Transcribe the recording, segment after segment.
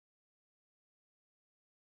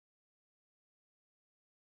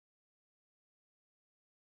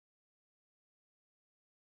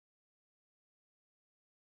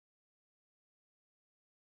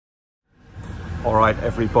All right,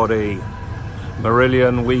 everybody,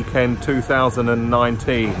 Marillion Weekend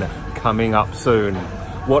 2019 coming up soon.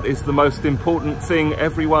 What is the most important thing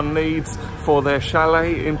everyone needs for their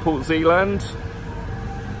chalet in Port Zealand?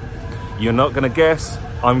 You're not going to guess,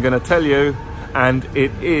 I'm going to tell you, and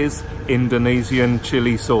it is Indonesian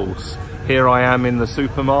chili sauce. Here I am in the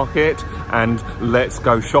supermarket, and let's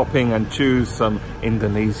go shopping and choose some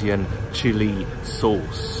Indonesian chili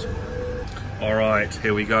sauce. All right,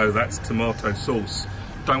 here we go. That's tomato sauce.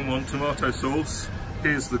 Don't want tomato sauce?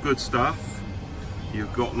 Here's the good stuff.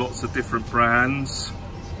 You've got lots of different brands.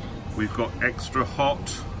 We've got extra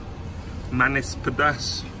hot, manis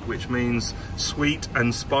pedas, which means sweet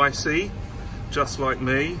and spicy, just like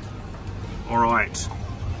me. All right,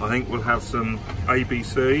 I think we'll have some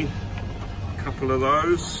ABC, a couple of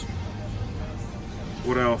those.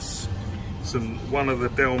 What else? One of the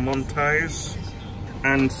Del Montes,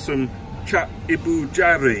 and some Cap Ibu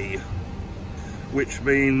Jari, which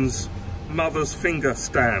means mother's finger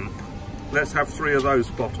stamp. Let's have 3 of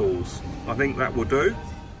those bottles. I think that will do.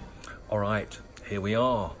 All right, here we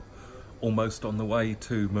are, almost on the way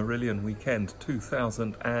to Marillion Weekend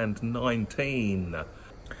 2019.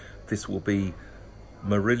 This will be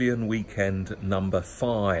Marillion Weekend number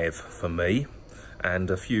 5 for me,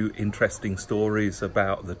 and a few interesting stories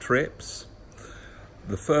about the trips.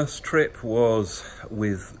 The first trip was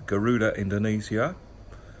with Garuda Indonesia.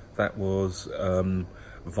 That was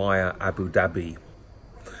via Abu Dhabi.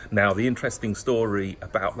 Now, the interesting story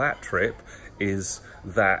about that trip is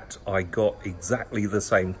that I got exactly the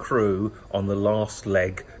same crew on the last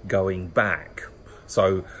leg going back.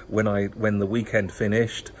 So when the weekend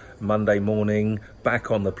finished, Monday morning, back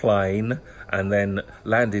on the plane, and then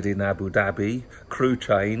landed in Abu Dhabi, crew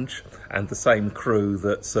change, and the same crew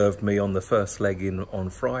that served me on the first leg in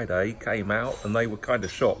on Friday came out, and they were kind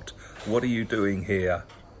of shocked. What are you doing here?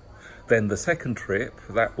 Then the second trip,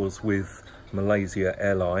 that was with Malaysia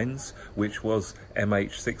Airlines, which was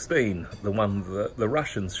MH17, the one that the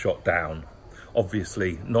Russians shot down.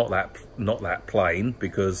 Obviously not that plane,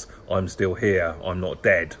 because I'm still here, I'm not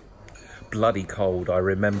dead. Bloody cold. I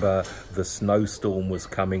remember the snowstorm was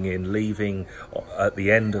coming in, leaving at the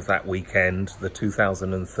end of that weekend, the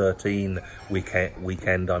 2013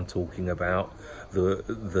 weekend I'm talking about.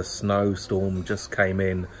 The snowstorm just came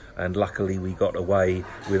in, and luckily we got away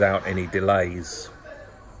without any delays.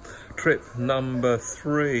 Trip number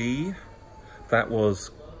 3, that was,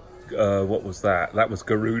 what was that? That was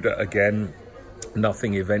Garuda again.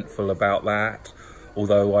 Nothing eventful about that,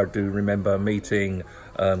 although I do remember meeting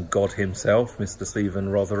God himself, Mr. Stephen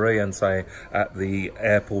Rothery, and say at the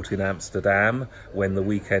airport in Amsterdam when the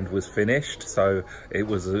weekend was finished. So it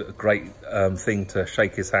was a great thing to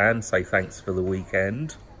shake his hand, say thanks for the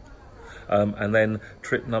weekend. And then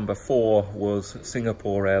trip number 4 was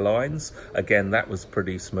Singapore Airlines. Again, that was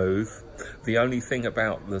pretty smooth. The only thing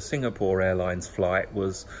about the Singapore Airlines flight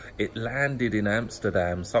was it landed in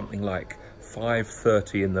Amsterdam something like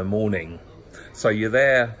 5:30 in the morning. So you're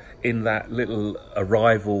there in that little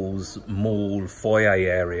arrivals mall foyer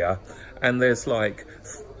area, and there's like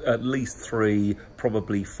at least 3,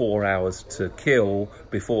 probably 4 hours to kill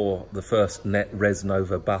before the first Res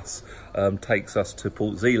Nova bus takes us to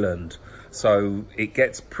Port Zealand. So it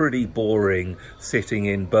gets pretty boring sitting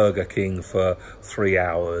in Burger King for 3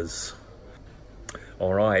 hours.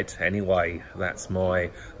 All right, anyway, that's my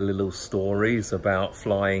little stories about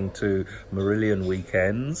flying to Marillion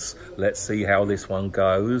weekends. Let's see how this one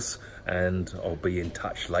goes, and I'll be in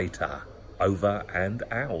touch later. Over and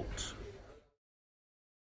out.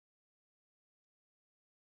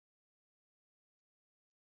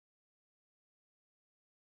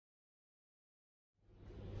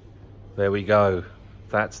 There we go.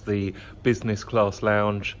 That's the business class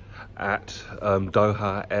lounge at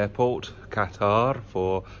Doha Airport, Qatar,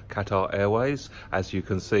 for Qatar Airways. As you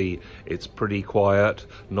can see, it's pretty quiet,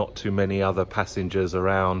 not too many other passengers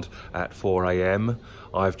around at 4 AM.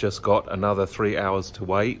 I've just got another 3 hours to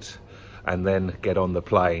wait and then get on the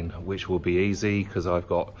plane, which will be easy because I've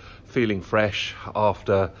got feeling fresh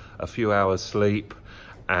after a few hours sleep,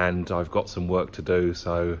 and I've got some work to do,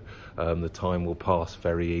 so the time will pass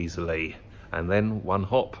very easily. And then one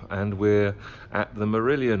hop and we're at the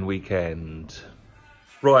Marillion weekend.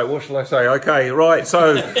 Right, what shall I say? Okay, right,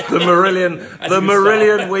 so the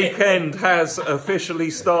Marillion weekend has officially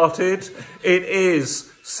started. It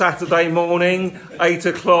is Saturday morning, 8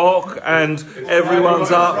 o'clock, and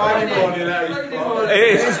everyone's up.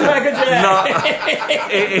 It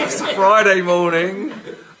is Friday morning,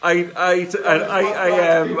 8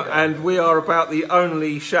 a.m, and we are about the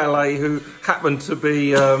only chalet who happen to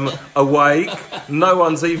be awake. No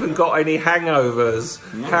one's even got any hangovers.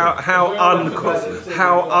 How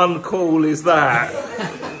uncool is that?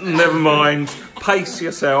 Never mind. Pace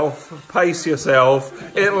yourself,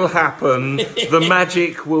 it'll happen, the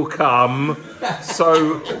magic will come.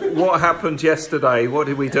 So what happened yesterday? What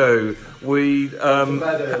did we do? We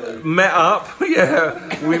met up, we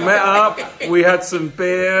had some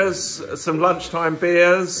beers, some lunchtime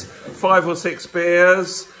beers, 5 or 6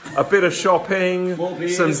 beers, a bit of shopping,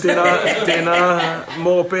 some dinner,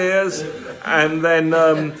 more beers, and then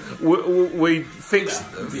we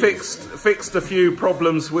fixed a few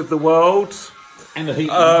problems with the world. And the heat.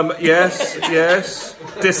 Yes.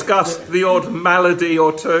 Discussed the odd malady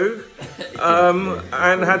or two,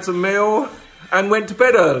 and had some meal, and went to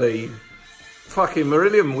bed early. Fucking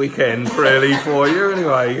Marillion weekend, really, for you,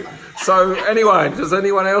 anyway. So, anyway, does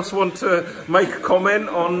anyone else want to make a comment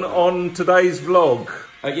on today's vlog?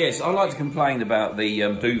 Yes, I'd like to complain about the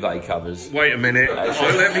duvet covers. Wait a minute.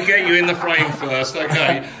 Let me get you in the frame first,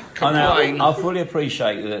 okay? Complain. I fully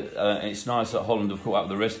appreciate that it's nice that Holland have caught up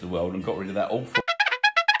with the rest of the world and got rid of that awful...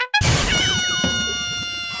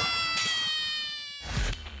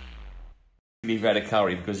 You've had a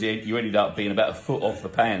curry because you ended up being about a foot off the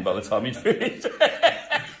pan by the time you'd finished.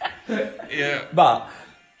 Yeah. But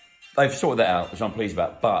they've sorted that out, which I'm pleased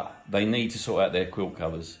about, but they need to sort out their quilt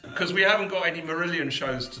covers. Because we haven't got any Marillion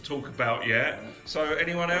shows to talk about yet. So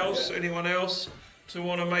anyone else to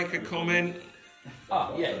want to make a comment?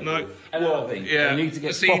 Oh, yeah. No. Well, yeah. Need to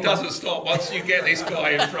get See, he doesn't stop once you get this guy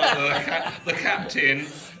in front of the captain.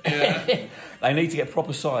 Yeah. They need to get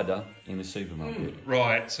proper cider in the supermarket.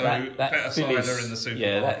 Right, so that better Phillies, cider in the supermarket.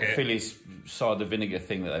 Yeah, that Phillies cider vinegar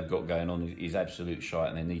thing that they've got going on is absolute shite,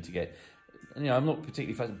 and they need to get... You know, I'm not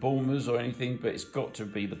particularly fan of Bulmers or anything, but it's got to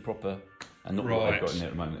be the proper... And not what they've got in there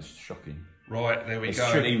at the moment. It's shocking. Right, there we go. It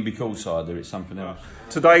shouldn't even be called cider, it's something else.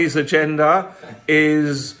 Today's agenda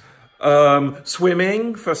is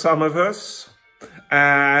swimming for some of us,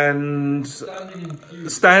 and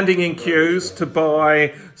standing in queues to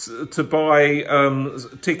buy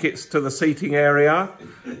tickets to the seating area,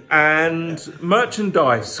 and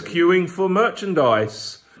merchandise, queuing for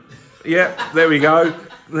merchandise. Yeah, there we go.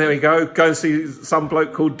 Go and see some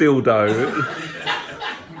bloke called Dildo.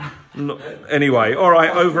 Anyway, all right,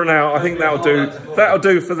 over and out. I think that'll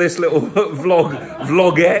do for this little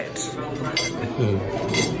vlogette.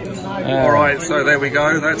 All right, so there we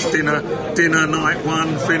go. That's dinner night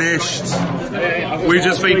 1 finished. We've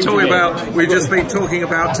just been talking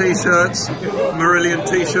about t-shirts, Marillion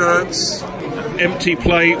t-shirts, empty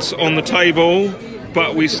plates on the table,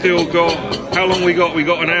 but we still got, how long we got? We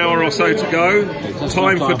got an hour or so to go.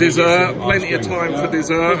 Time for dessert, plenty of time for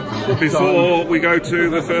dessert before we go to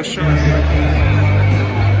the first show.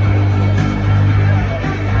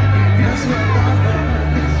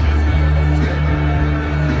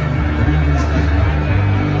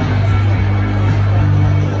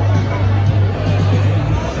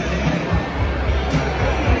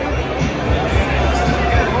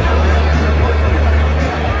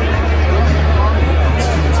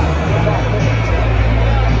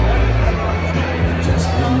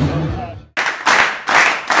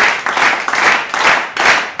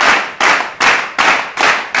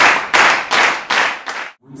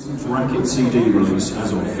 CD release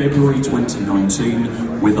as of February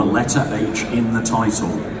 2019 with a letter H in the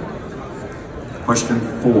title. Question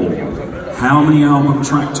 4. How many album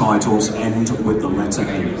track titles end with the letter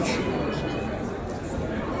H?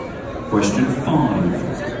 Question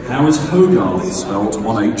 5. How is Hogarth spelt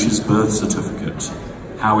on H's birth certificate?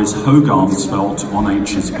 How is Hogarth spelt on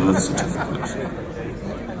H's birth certificate?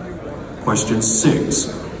 Question 6.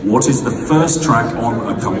 What is the first track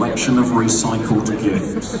on a collection of recycled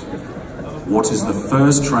gifts? What is the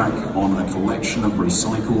first track on a collection of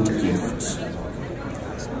recycled gifts?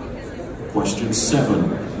 Question 7.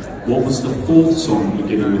 What was the 4th song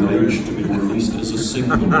beginning with H to be released as a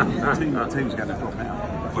single?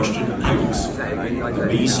 Question 8. The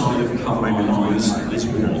B-side of Cover My Eyes is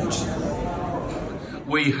what?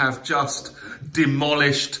 We have just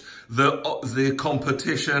demolished the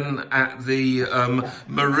competition at the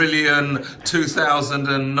Marillion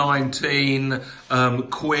 2019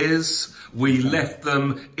 quiz. We left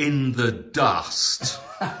them in the dust.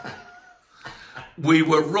 We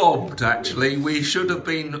were robbed, actually. We should have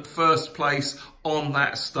been first place on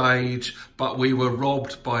that stage, but we were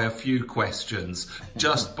robbed by a few questions,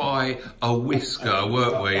 just by a whisker,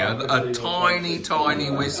 weren't we? A tiny, tiny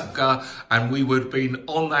whisker, and we would have been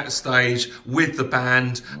on that stage with the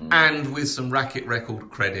band and with some Racket Record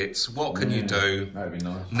credits. What can you do? That'd be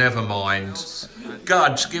nice. Never mind.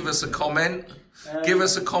 Gudge, give us a comment. Give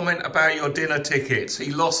us a comment about your dinner tickets.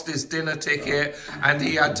 He lost his dinner ticket and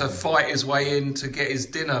he had to fight his way in to get his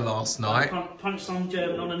dinner last night. Punched some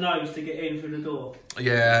German on the nose to get in through the door.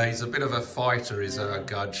 Yeah, he's a bit of a fighter, is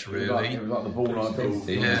Gudge, really. Like the ball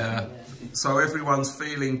identity. Yeah. So everyone's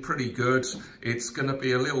feeling pretty good. It's going to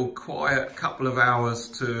be a little quiet couple of hours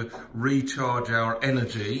to recharge our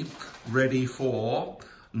energy, ready for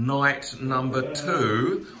night number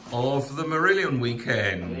 2 of the Marillion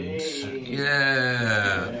weekend.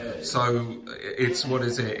 Yeah. So it's, what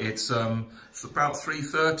is it? It's about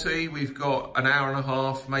 3:30. We've got an hour and a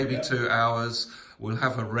half, maybe 2 hours. We'll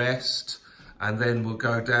have a rest and then we'll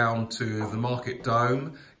go down to the Market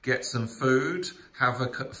Dome, get some food, have a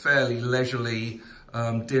fairly leisurely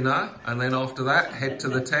dinner, and then after that head to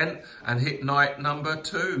the tent and hit night number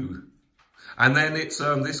 2. And then it's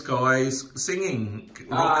this guy's singing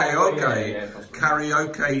karaoke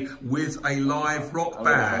with a live rock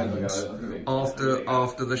band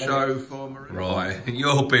after the show for Marillion. Right,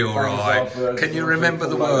 you'll be all right. Can you remember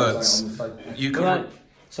the words? You can.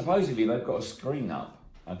 Supposedly they've got a screen up.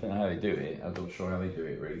 I don't know how they do it. I'm not sure how they do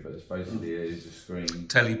it really, but supposedly there is a screen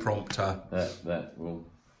teleprompter that will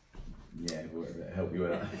help you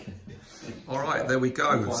out. All right, there we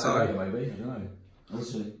go. So maybe I don't know. We'll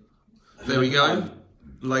see. There we go,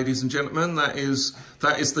 ladies and gentlemen. That is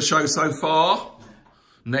the show so far.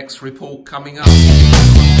 Next report coming up.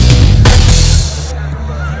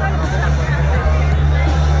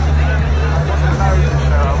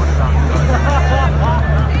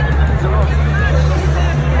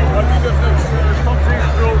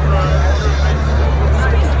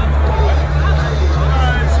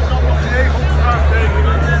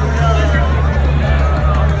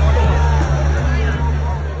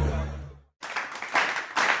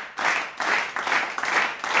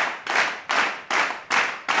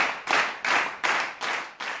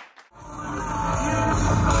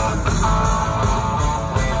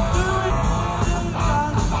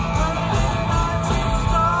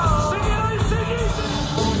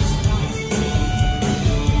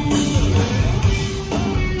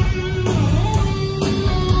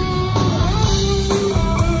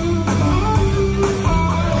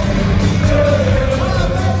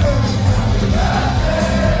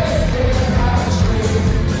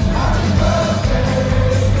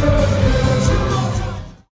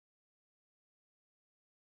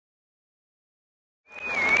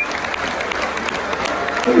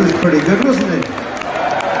 It was pretty good, wasn't it?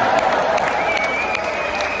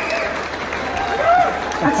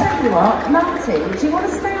 I tell you what, Marty, do you want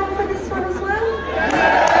to stay on for this one as well?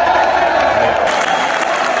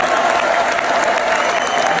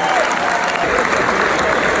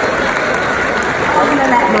 I'm going to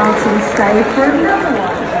let Martin stay for another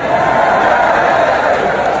one.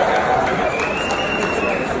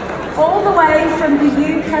 All the way from the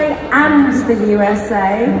UK and the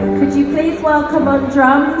USA, could you please welcome on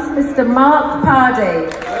drums Mr. Mark Pardee.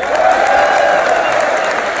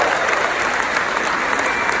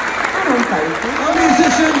 And on vocals. Our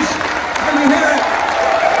musicians, can we hear it?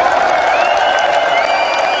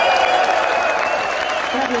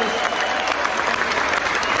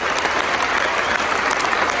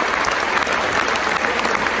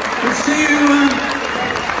 We'll see you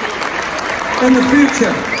in the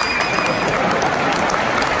future.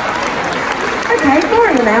 Okay,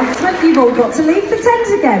 boring announcement. You've all got to leave the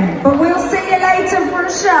tent again, but we'll see you later for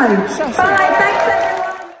a show. Bye, thanks everyone.